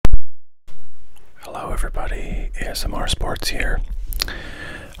Hello everybody, ASMR Sports here.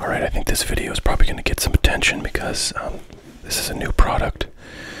 Alright, I think this video is probably going to get some attention because this is a new product.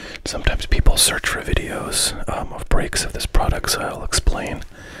 Sometimes people search for videos of breaks of this product, so I'll explain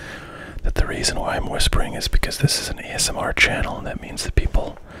that the reason why I'm whispering is because this is an ASMR channel, and that means that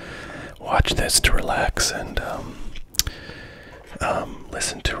people watch this to relax and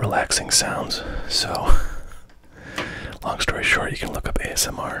listen to relaxing sounds. So, long story short, you can look up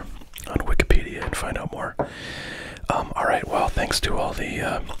ASMR on Wikipedia and find out more. Alright, well, thanks to all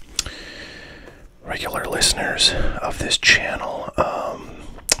the regular listeners of this channel.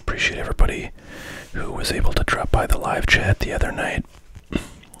 Appreciate everybody who was able to drop by the live chat the other night.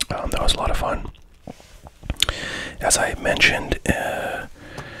 That was a lot of fun. As I mentioned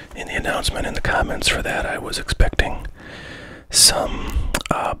in the announcement in the comments for that, I was expecting some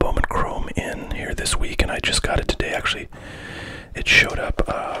Bowman Chrome in here this week, and I just got it today. Actually, it showed up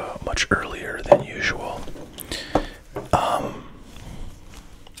much earlier than usual.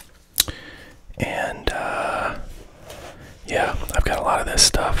 Yeah, I've got a lot of this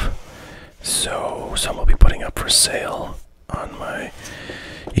stuff, so some will be putting up for sale on my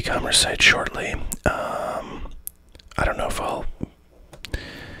e-commerce site shortly. I don't know if I'll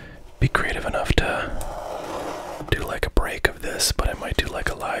be creative enough to do like a break of this, but I might do like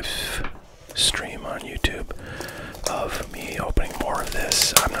a live stream on YouTube of me opening more of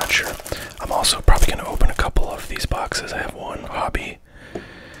this. I'm not sure. I'm also probably going to open a couple of these boxes. I have one hobby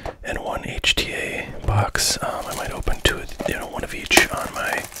and one HTA box. I might open one of each on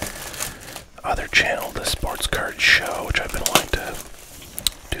my other channel, the Sports Card Show, which I've been wanting to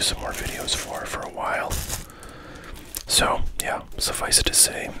do some more videos for a while. So, yeah, suffice it to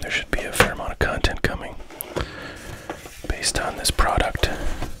say, there should be a fair amount of content coming based on this product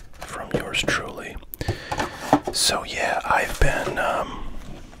from yours truly. So, yeah, I've been,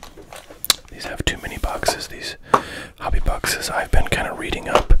 these have too many boxes, these hobby boxes. I've been kind of reading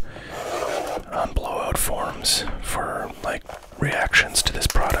up on blowout forums for, like, reactions to this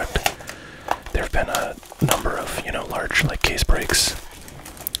product. There have been a number of, large, like, case breaks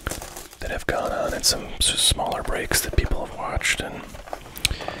that have gone on, and some smaller breaks that people have watched, and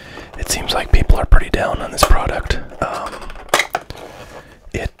it seems like people are pretty down on this product.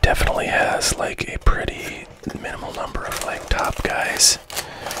 It definitely has, like, a pretty minimal number of, like, top guys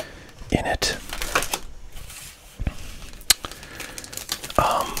in it.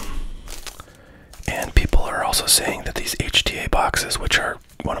 And people are also saying that these HTA boxes, which are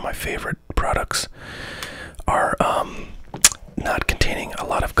one of my favorite products, are not containing a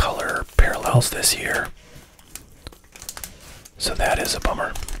lot of color parallels this year. So that is a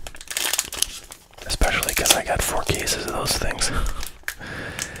bummer. Especially because I got 4 cases of those things.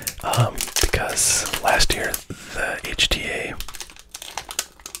 Because last year the HTA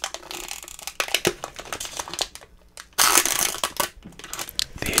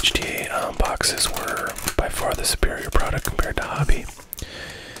boxes were by far the superior product compared to hobby.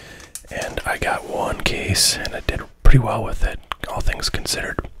 And I got 1 case, and I did pretty well with it, all things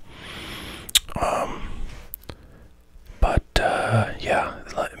considered. Yeah,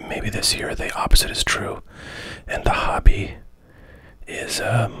 maybe this year the opposite is true, and the hobby is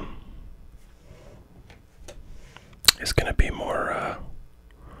going to be more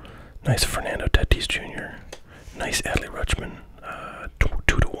nice Fernando Tatis Jr., nice Adley Rutschman,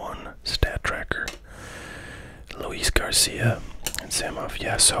 2-to-1 stat tracker, Luis Garcia, and Samoff.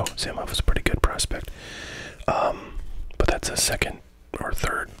 Yeah, so Samoff is a pretty good prospect. But that's a second or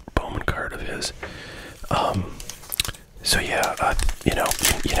third Bowman card of his. So yeah, you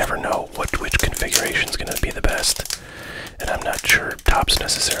never know which configuration is going to be the best, and I'm not sure Topps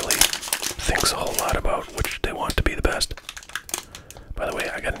necessarily thinks a whole lot about which they want to be the best. By the way,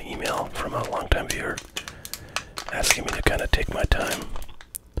 I got an email from a longtime viewer asking me to kind of take my time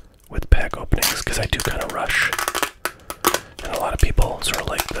with pack openings, because I do kind of rush, and a lot of people sort of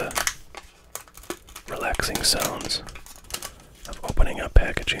like the relaxing sounds of opening up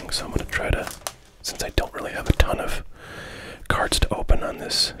packaging. So I'm going to try to, since I don't really have a ton of cards to open on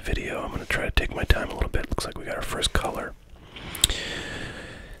this video, I'm going to try to take my time a little bit. Looks like we got our first color.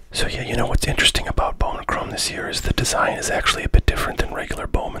 So yeah, what's interesting about Bowman Chrome this year is the design is actually a bit different than regular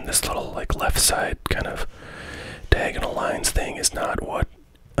Bowman. This little, like, left side kind of diagonal lines thing is not what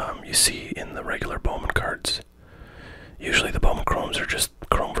you see in the regular Bowman cards. Usually the Bowman Chromes are just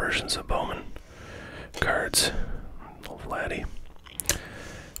Chrome versions of Bowman cards. Little Vladdy.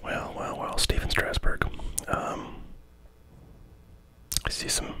 Well, Steven Strasburg. I see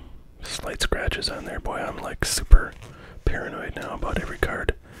some slight scratches on there. Boy, I'm like super paranoid now about every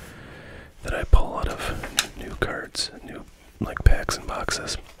card that I pull out of new cards, new like packs and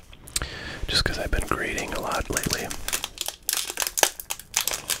boxes. Just because I've been deteriorating a lot lately.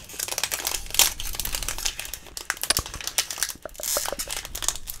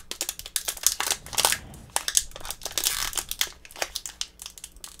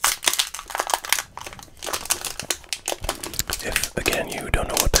 If, again, you don't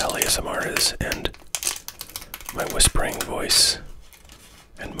know what the hell ASMR is, and my whispering voice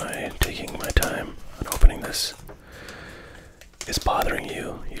and my taking my time on opening this is bothering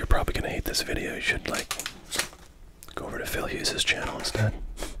you, you're probably going to hate this video. You should, like, go over to Phil Hughes' channel instead.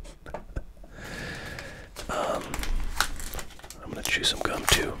 I'm going to chew some gum,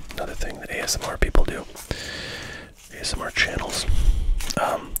 too. Another thing that ASMR people do. ASMR channels.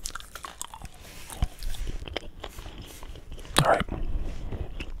 Alright.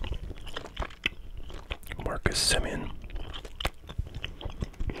 Marcus Simeon.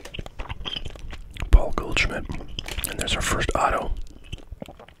 Paul Goldschmidt. And there's our first auto.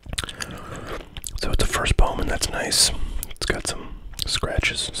 So it's a first Bowman, that's nice. It's got some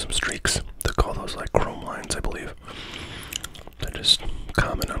scratches, some streaks. They call those like chrome lines, I believe. They're just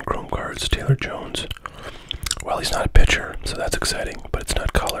common on chrome cards. Taylor Jones. Well, he's not a pitcher, so that's exciting, but it's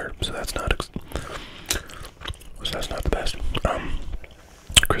not color, so that's not the best.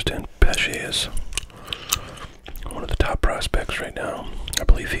 Christian Pesce is one of the top prospects right now. I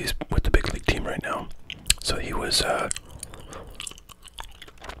believe he's with the big league team right now. So he was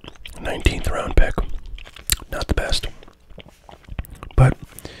 19th round pick. Not the best. But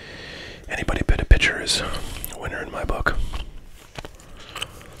anybody but a pitcher is a winner in my book.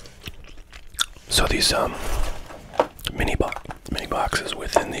 So these mini boxes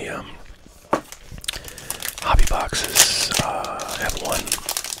within the hobby boxes have one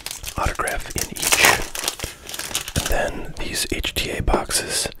autograph in each. And then these HTA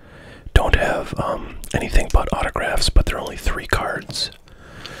boxes don't have anything but autographs, but they're only 3 cards.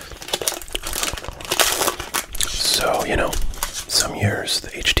 So, you know, some years the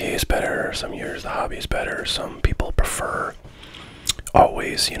HTA is better, some years the hobby is better, some people prefer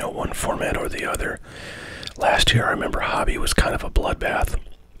always, you know, one format or the other. Last year I remember hobby was kind of a bloodbath.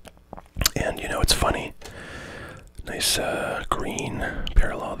 And, you know, it's funny. Nice green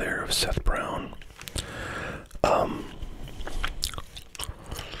parallel there of Seth Brown.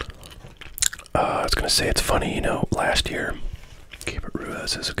 I was going to say it's funny, you know, last year, Gabriel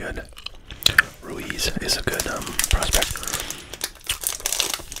Ruiz is a good prospect.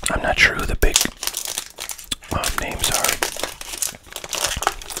 I'm not sure who the big names are.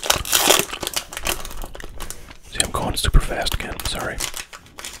 See, I'm going super fast again, sorry.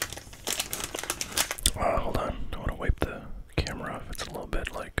 Hold on, I want to wipe the camera off. It's a little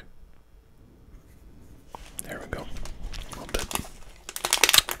bit like, there we go, a little bit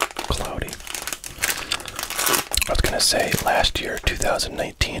cloudy. I was going to say, last year,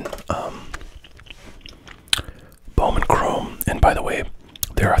 2019, Bowman Chrome, and by the way,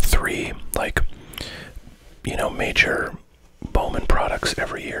 there are 3, like, you know, major Bowman products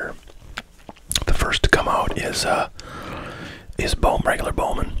every year. The first to come out is regular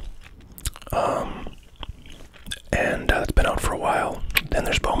Bowman. And that's been out for a while. Then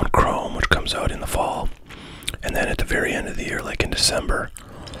there's Bowman Chrome, which comes out in the fall. And then at the very end of the year, like in December,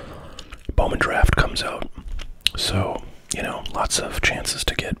 Bowman Draft comes out. So, you know, lots of chances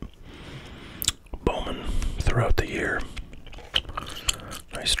to get Bowman throughout the year.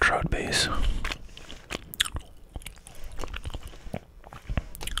 Nice trout base.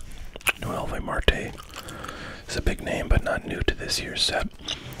 Noel V. Marte is a big name, but not new to this year's set.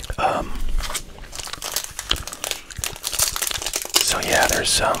 So yeah,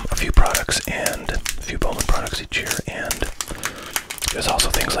 there's a few products and a few Bowman products each year, and there's also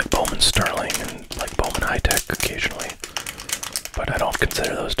things like Bowman Sterling and like Bowman High Tech occasionally. But I don't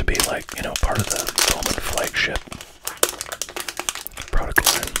consider those to be, like, you know, part of the Bowman flagship product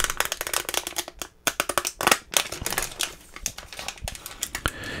line.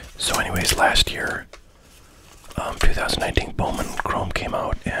 So anyways, last year, 2019 Bowman Chrome came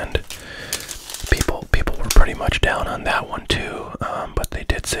out, and people were pretty much down on that one too, but they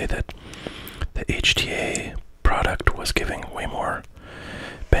did say that the HTA product was giving way more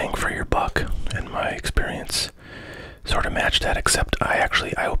bang for your buck, and my experience sort of matched that, except I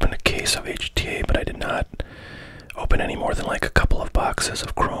opened a case of HTA, but I did not open any more than like a couple of boxes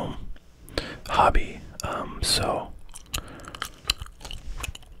of Chrome Hobby. So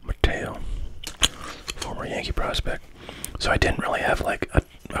Mateo, former Yankee prospect. So I didn't really have like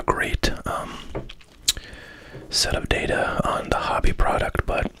a great set of data on the Hobby product,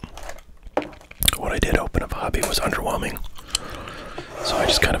 but what I did open of Hobby was underwhelming. So I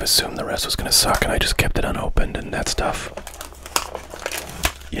just kind of assumed the rest was going to suck, and I just kept it unopened, and that stuff,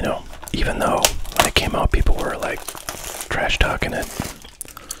 you know, even though when it came out, people were like trash talking it.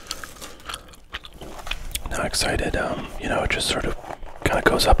 Not excited. You know, it just sort of kind of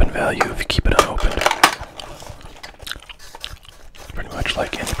goes up in value if you keep it unopened. Pretty much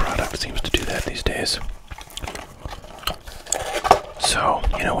like any product seems to do that these days. So,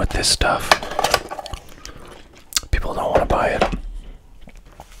 you know, with this stuff, people don't want to buy it.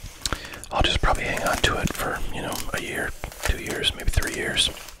 I'll just probably hang on to it for, you know, a year, 2 years, maybe 3 years.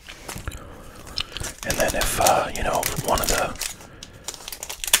 And then if, you know, one of the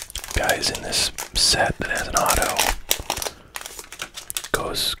guys in this set that has an auto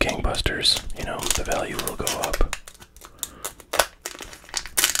goes gangbusters, you know, the value will go up.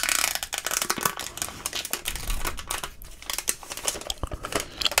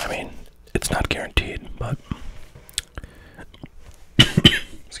 I mean, it's not guaranteed, but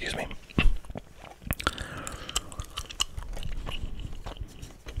excuse me.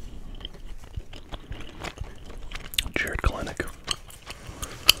 Jared Clinic.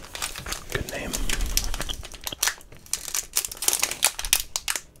 Good name.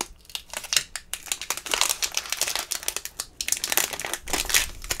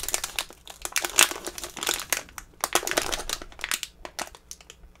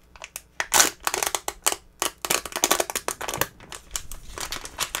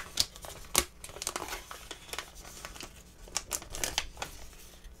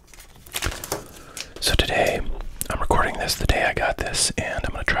 So today, I'm recording this the day I got this, and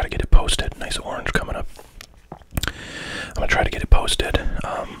I'm going to try to get it posted. Nice orange coming up. I'm going to try to get it posted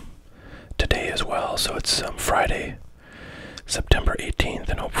today as well. So it's Friday, September 18th,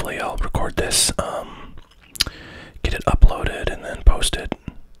 and hopefully I'll record this, get it uploaded, and then post it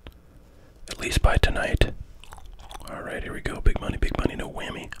at least by tonight. Alright, here we go. Big money, no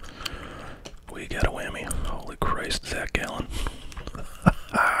whammy. We got a whammy. Holy Christ, Zach Gallen.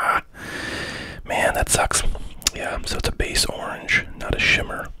 Man, that sucks. Yeah, so it's a base orange, not a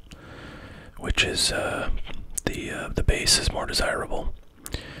shimmer, which is the base is more desirable,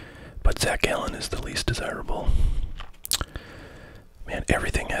 but Zach Gallen is the least desirable. Man,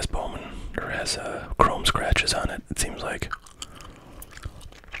 everything has Bowman or has chrome scratches on it. It seems like.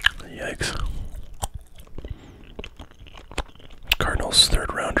 Yikes. Cardinals'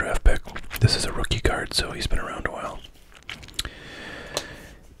 3rd round draft pick. This is a rookie card, so he's been around a while.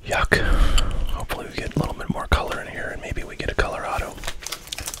 Yuck. Hopefully we get a little bit more color in here, and maybe we get a color auto.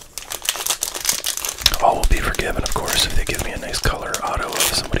 All will be forgiven, of course, if they give me a nice color auto of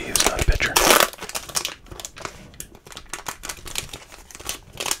somebody who's not a pitcher.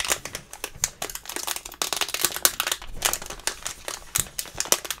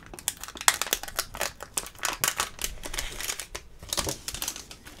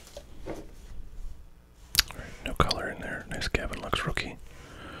 Alright, no color in there. Nice Gavin Lux rookie.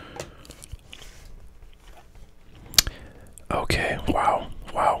 Okay, wow,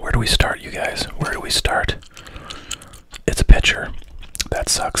 where do we start, you guys? Where do we start? It's a pitcher. That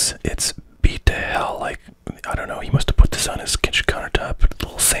sucks. It's beat to hell. Like, I don't know, he must have put this on his kitchen countertop with a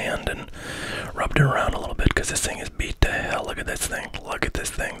little sand and rubbed it around a little bit, because this thing is beat to hell. Look at this thing. Look at this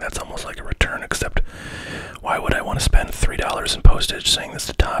thing. That's almost like a return, except why would I want to spend $3 in postage saying this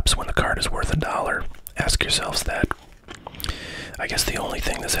to Topps when the card is worth $1? Ask yourselves that. I guess the only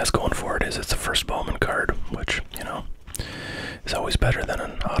thing this has going for it is it's a first Bowman card, which, you know, is always better than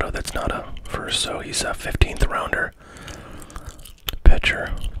an auto that's not a first. So he's a 15th rounder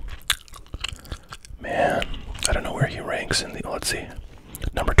pitcher. Man, I don't know where he ranks in the, let's see,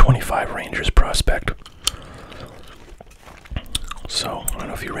 number 25 Rangers prospect. So I don't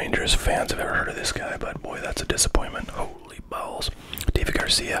know if you Rangers fans have ever heard of this guy, but boy, that's a disappointment. Holy balls. David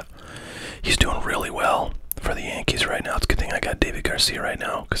Garcia, he's doing really well for the Yankees right now. It's a good thing I got David Garcia right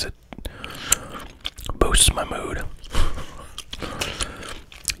now, because it boosts my mood.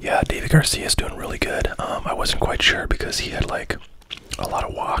 Yeah, David Garcia is doing really good. I wasn't quite sure because he had like a lot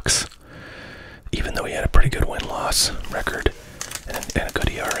of walks, even though he had a pretty good win-loss record and a good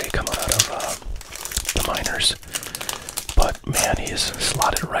ERA coming out of the minors. But man, he's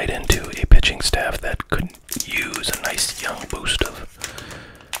slotted right into a pitching staff that could use a nice young boost of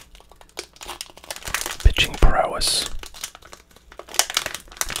pitching prowess.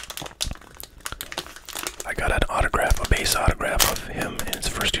 I got an autograph, a base autograph of him in his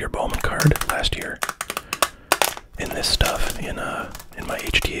first year Bowman card last year. In this stuff, in my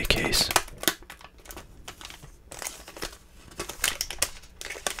HTA case.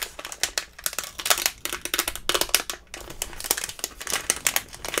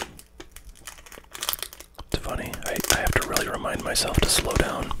 It's funny, I have to really remind myself to slow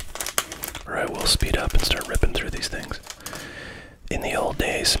down, or I will speed up and start ripping through these things. In the old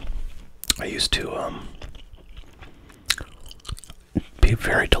days, I used to be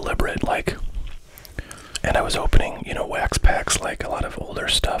very deliberate, like, and I was opening, you know, wax packs, like a lot of older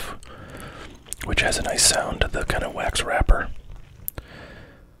stuff, which has a nice sound to the kind of wax wrapper.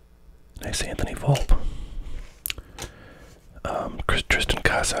 Nice Anthony Volpe. Tristan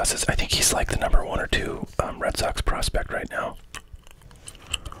Casas is, I think he's like the number 1 or 2 Red Sox prospect right now.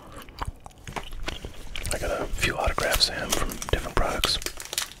 I got a few autographs of him from different products.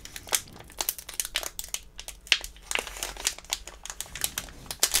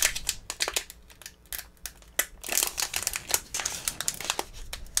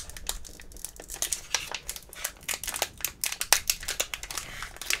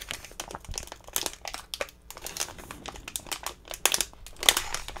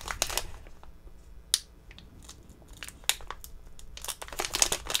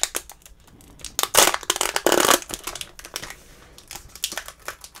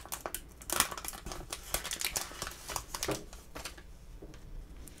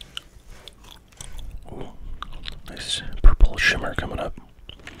 Nice purple shimmer coming up.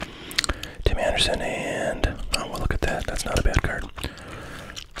 Tim Anderson, and oh well, look at that. That's not a bad card.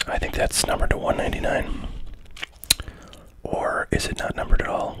 I think that's numbered to 199. Or is it not numbered at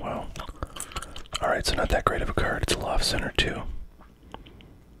all? Wow. Alright, so not that great of a card. It's a loft center too.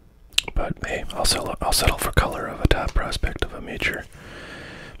 But hey, I'll settle for color of a top prospect of a major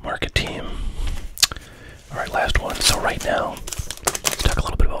market team. Alright, last one. So right now, let's talk a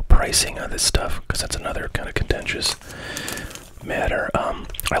little bit about pricing on this stuff, because that's another kind of contentious matter.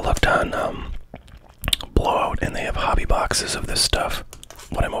 I looked on Blowout, and they have hobby boxes of this stuff,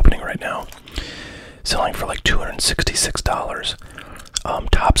 what I'm opening right now, selling for like $266.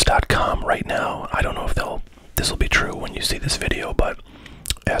 Tops.com right now, I don't know if this will be true when you see this video, but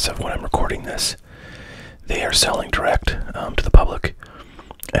as of when I'm recording this, they are selling direct to the public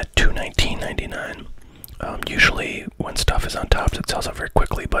at $219.99. Usually when stuff is on Tops, it sells out very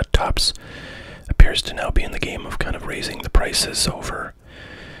quickly, but Tops appears to now be in the game of kind of raising the prices over,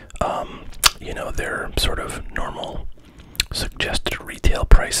 you know, their sort of normal suggested retail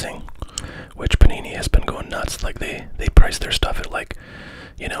pricing, which Panini has been going nuts. Like they price their stuff at, like,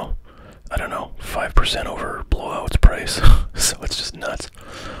 you know, I don't know, 5% over Blowout's price. So it's just nuts.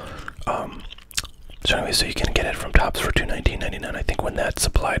 So anyway, so you can get it from Tops for $219.99. I think when that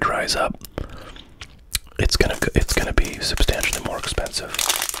supply dries up, it's gonna be substantially more expensive,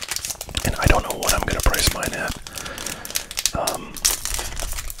 and I don't know what I'm gonna price mine at.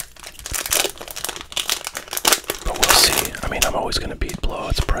 But we'll see. I mean, I'm always gonna beat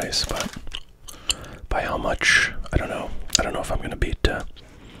Blowout's price, but by how much, I don't know. I don't know if I'm gonna beat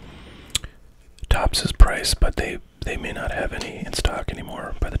Tops's price, but they may not have any in stock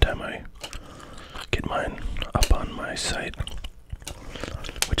anymore by the time I get mine up on my site,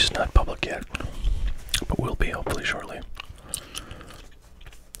 which is not public yet, but will be hopefully shortly.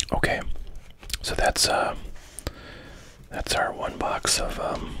 Okay, so that's our one box of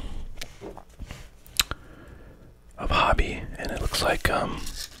hobby, and it looks like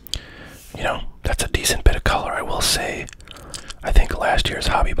you know, that's a decent bit of color. I will say, I think last year's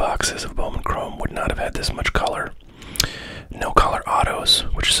hobby boxes of Bowman Chrome would not have had this much color. No color autos,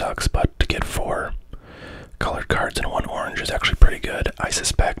 which sucks, but to get 4 colored cards and 1 orange is actually pretty good. I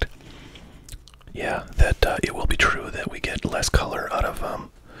suspect, yeah, that it will be true that we get less color out of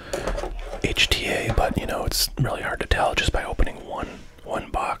HTA, but you know, it's really hard to tell just by opening one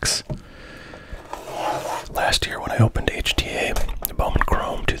box. Last year when I opened HTA, the Bowman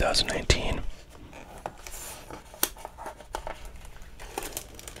Chrome 2019,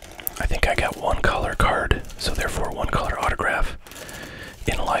 I think I got 1 color card, so therefore 1 color autograph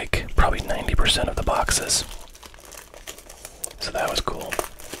in like probably 90% of the boxes. So that was cool.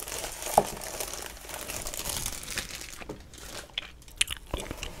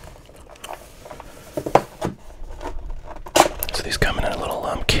 So these come in a little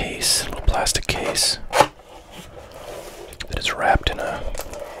case, a little plastic case that is wrapped in a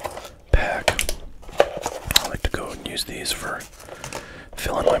pack. I like to go and use these for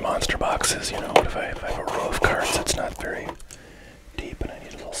filling my monster boxes. You know, if I have a row of cards that's not very deep and I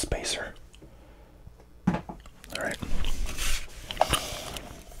need a little spacer. Alright.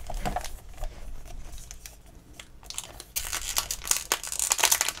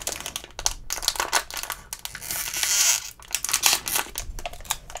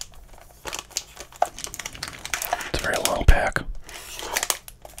 It's a very long pack.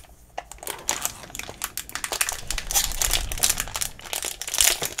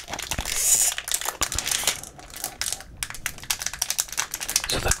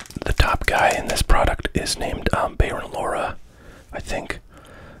 So the top guy in this product is named Baron Laura, I think.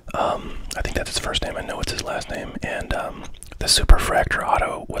 I think that's his first name. I know it's his last name. And the Super Fractor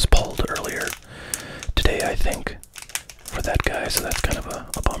auto was pulled earlier today, I think, for that guy. So that's kind of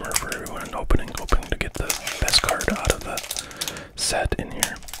a bummer for everyone hoping to get the best card out of the set in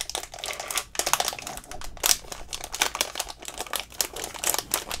here.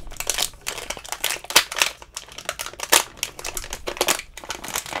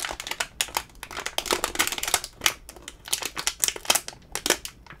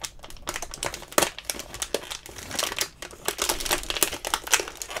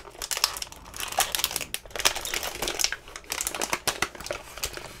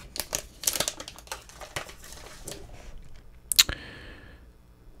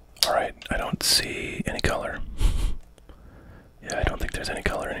 Alright, I don't see any color. Yeah, I don't think there's any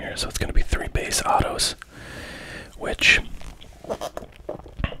color in here, so it's going to be 3 base autos, which,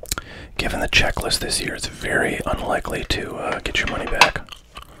 given the checklist this year, it's very unlikely to get your money back.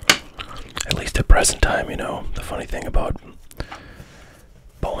 At least at present time, you know. The funny thing about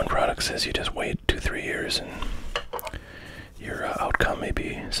Bowman products is you just wait 2-3 years and your outcome may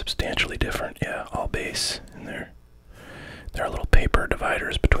be substantially different. Yeah, all base in there. There are little paper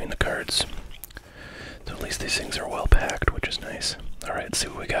dividers between the cards. So at least these things are well packed, which is nice. Alright, let's see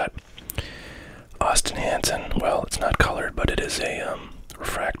what we got. Austin Hansen. Well, it's not colored, but it is a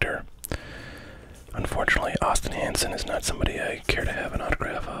refractor. Unfortunately, Austin Hansen is not somebody I care to have an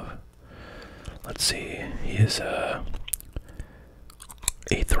autograph of. Let's see. He is a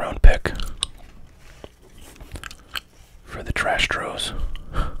 8th round pick for the Trash Tros.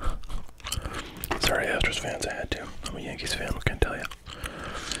 Sorry, Astros fans, I had to. I'm a Yankees fan, what can I tell you?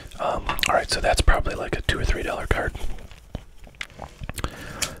 Alright, so that's probably like a $2 or $3 card.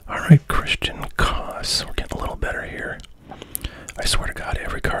 Alright, Christian Koss. We're getting a little better here. I swear to God,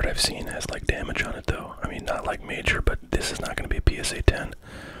 every card I've seen has like damage on it though. I mean, not like major, but this is not going to be a PSA 10.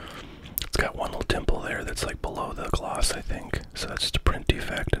 It's got one little dimple there that's like below the gloss, I think. So that's just a print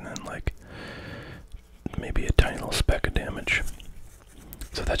defect, and then like maybe a tiny little speck of damage.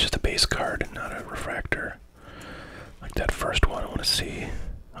 So that's just a base card, not a refractor. Like that first one, I want to see.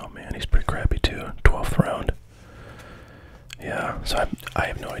 Oh man, he's pretty crappy too. 12th round. Yeah, so I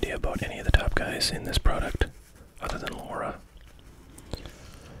have no idea about any of the top guys in this product, other than Laura.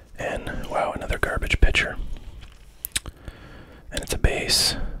 And wow, another garbage pitcher. And it's a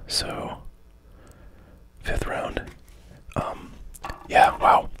base, so 5th round. Yeah,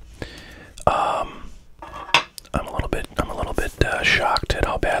 wow. I'm a little bit shocked at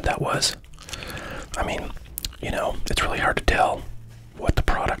how bad that was. I mean, you know, it's really hard to tell what the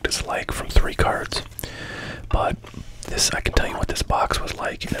product is like from 3 cards, but this, I can tell you what this box was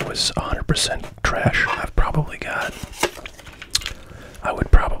like, and it was 100% trash. I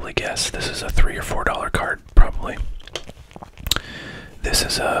would probably guess this is a $3 or $4 card, probably. This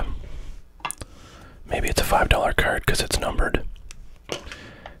is maybe it's a $5 card because it's numbered.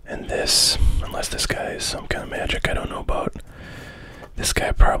 And this, unless this guy is some kind of magic I don't know about, this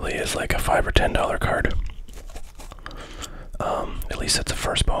guy probably is like a $5 or $10 card. At least it's a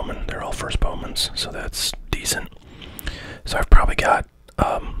first Bowman. They're all first Bowmans, so that's decent. So I've probably got,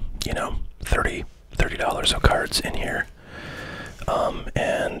 you know, $30 of cards in here.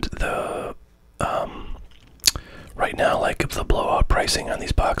 And the, right now, like, the blowout pricing on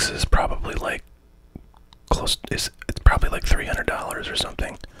these boxes is probably like it's probably like $300 or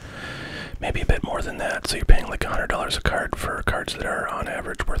something. Maybe a bit more than that. So you're paying like $100 a card for cards that are on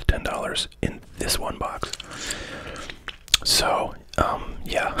average worth $10 in this one box. So,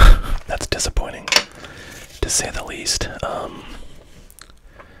 yeah, that's disappointing, to say the least.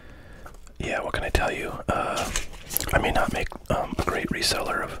 Yeah, what can I tell you? I may not make a great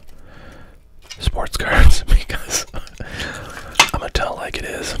reseller of sports cards because I'm gonna tell like it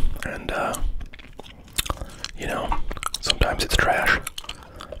is, and you know, sometimes it's trash,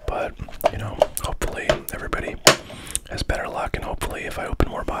 but you know, hopefully everybody has better luck, and hopefully if I open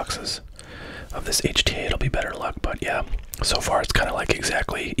more boxes of this HTA it'll be better luck. But yeah, so far it's kind of like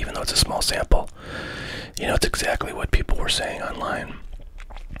exactly, even though it's a small sample, you know, it's exactly what people were saying online,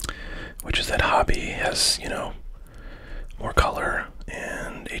 which is that Hobby has, you know, more color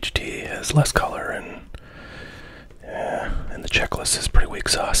and HT has less color, and the checklist is pretty weak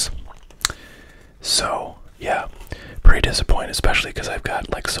sauce. So yeah, pretty disappointed, especially because I've got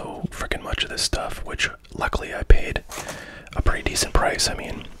like so freaking much of this stuff, which luckily I paid a pretty decent price. I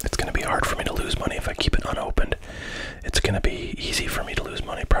mean, it's going to be hard for me to lose money if I keep it unopened. It's going to be easy for me to lose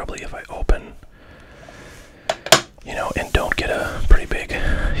money probably if I open, you know, and don't get a pretty big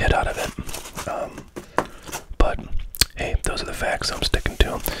hit out of it. But hey, those are the facts, I'm sticking to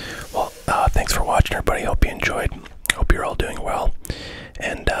them. Well, thanks for watching, everybody. Hope you enjoyed. Hope you're all doing well.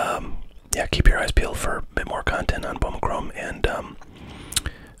 And yeah, keep your eyes peeled for a bit more content on Bowman Chrome and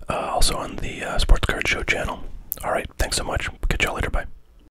also on the Sports Card Show channel. All right, thanks so much. Catch y'all later. Bye.